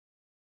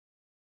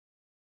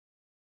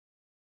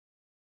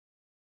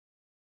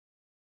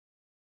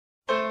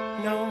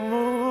No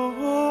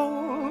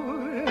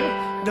more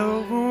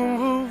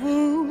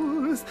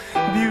those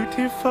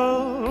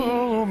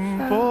beautiful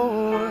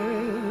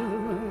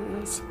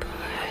boys.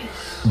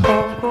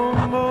 Those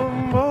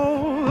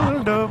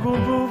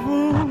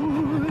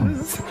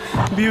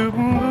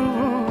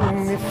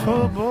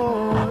beautiful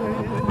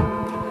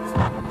boys.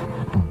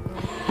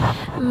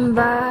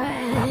 But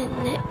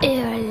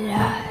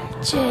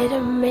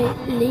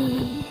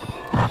illegitimately,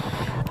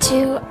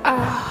 to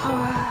our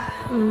heart,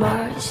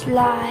 most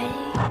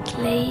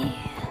likely,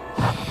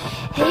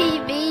 he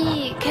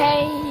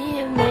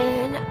became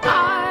an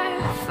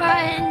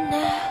orphan.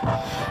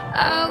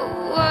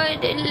 Oh,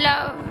 what a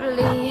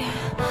lovely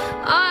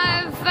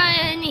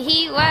orphan.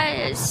 He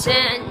was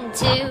sent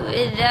to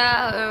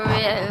the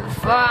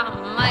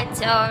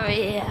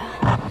reformatory.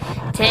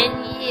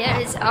 10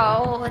 years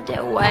old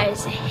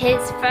was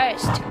his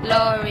first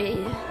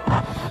glory.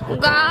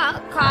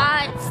 Got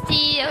caught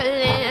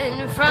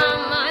stealing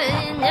from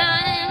a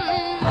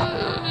nun.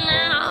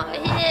 Now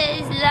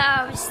his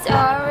love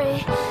story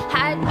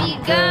had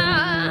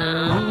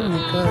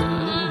begun.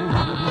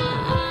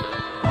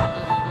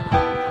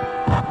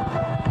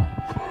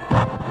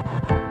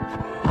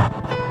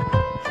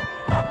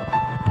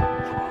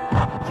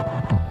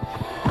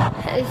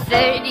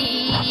 30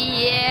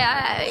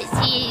 years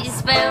he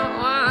spent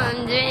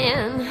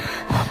wandering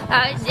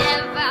a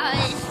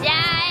devil's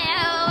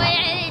style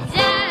with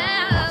the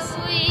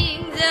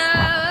wings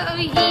of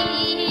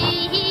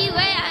he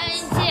went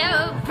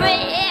to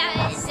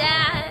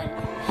prison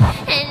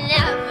in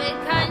every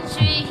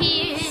country he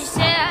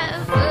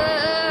set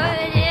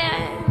foot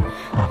in.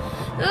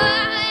 Oh,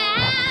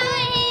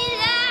 he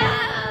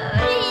loved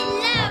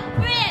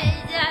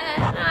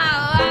prison. Oh,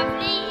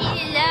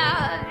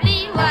 lovely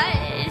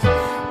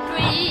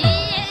was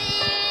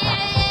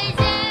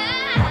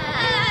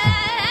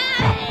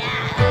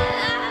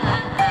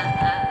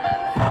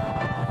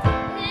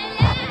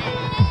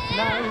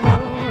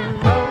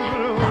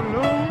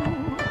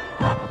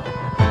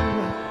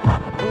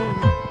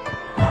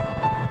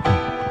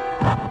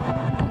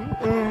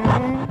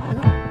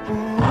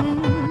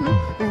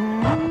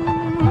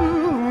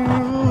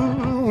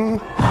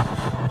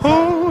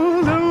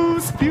all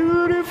those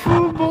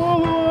beautiful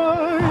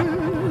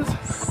boys,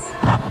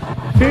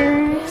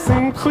 pimps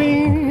and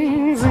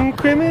queens and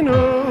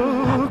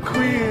criminal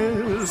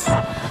queers.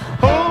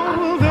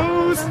 All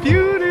those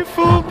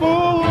beautiful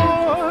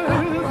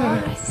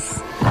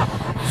boys,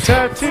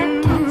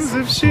 tattoos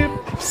of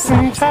ships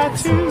and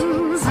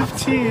tattoos of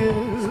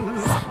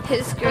tears.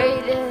 his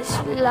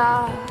greatest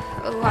love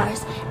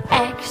was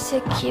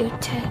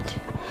executed.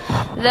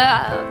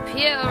 The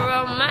pure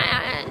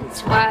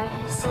romance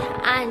was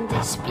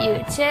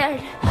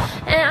undisputed.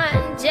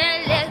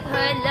 Angelic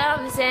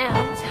hoodlums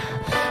and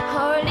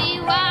holy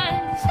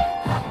ones.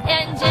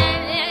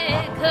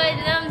 Angelic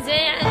hoodlums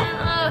and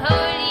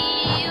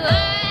holy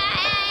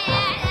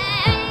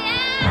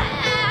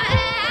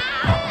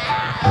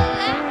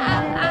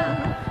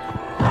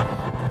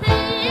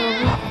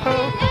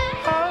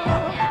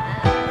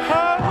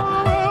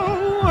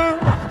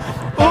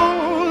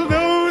All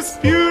those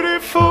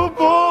beautiful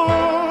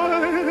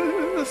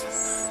boys,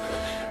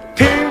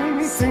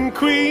 pimps and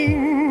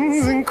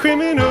queens and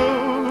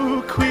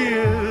criminal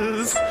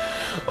queers.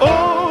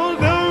 All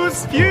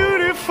those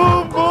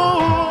beautiful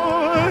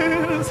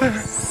boys,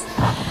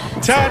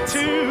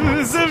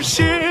 tattoos of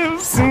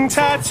ships and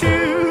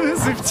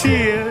tattoos of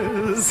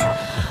tears.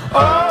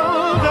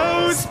 All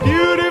those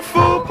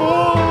beautiful boys,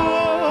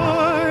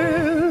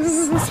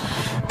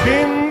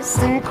 pimps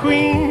and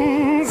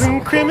queens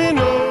and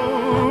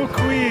criminal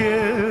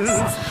queers.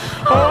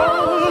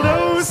 All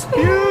those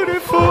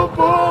beautiful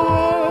boys,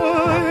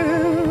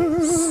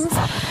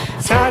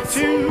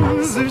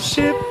 tattoos of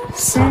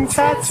ships and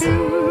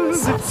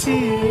tattoos of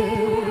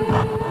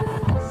tears.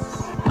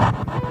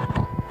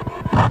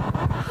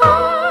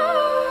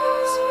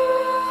 Those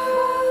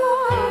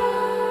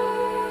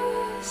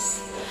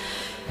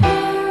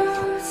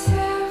beautiful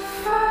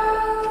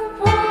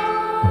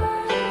boys,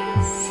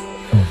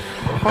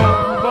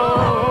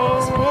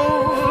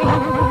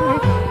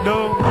 no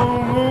more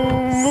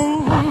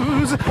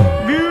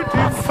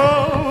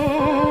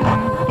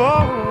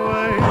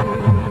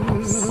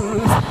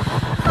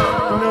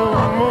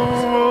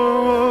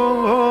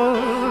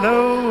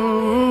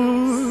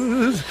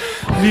those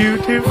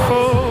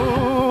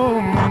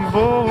beautiful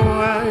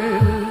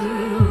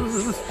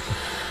boys,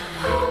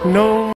 no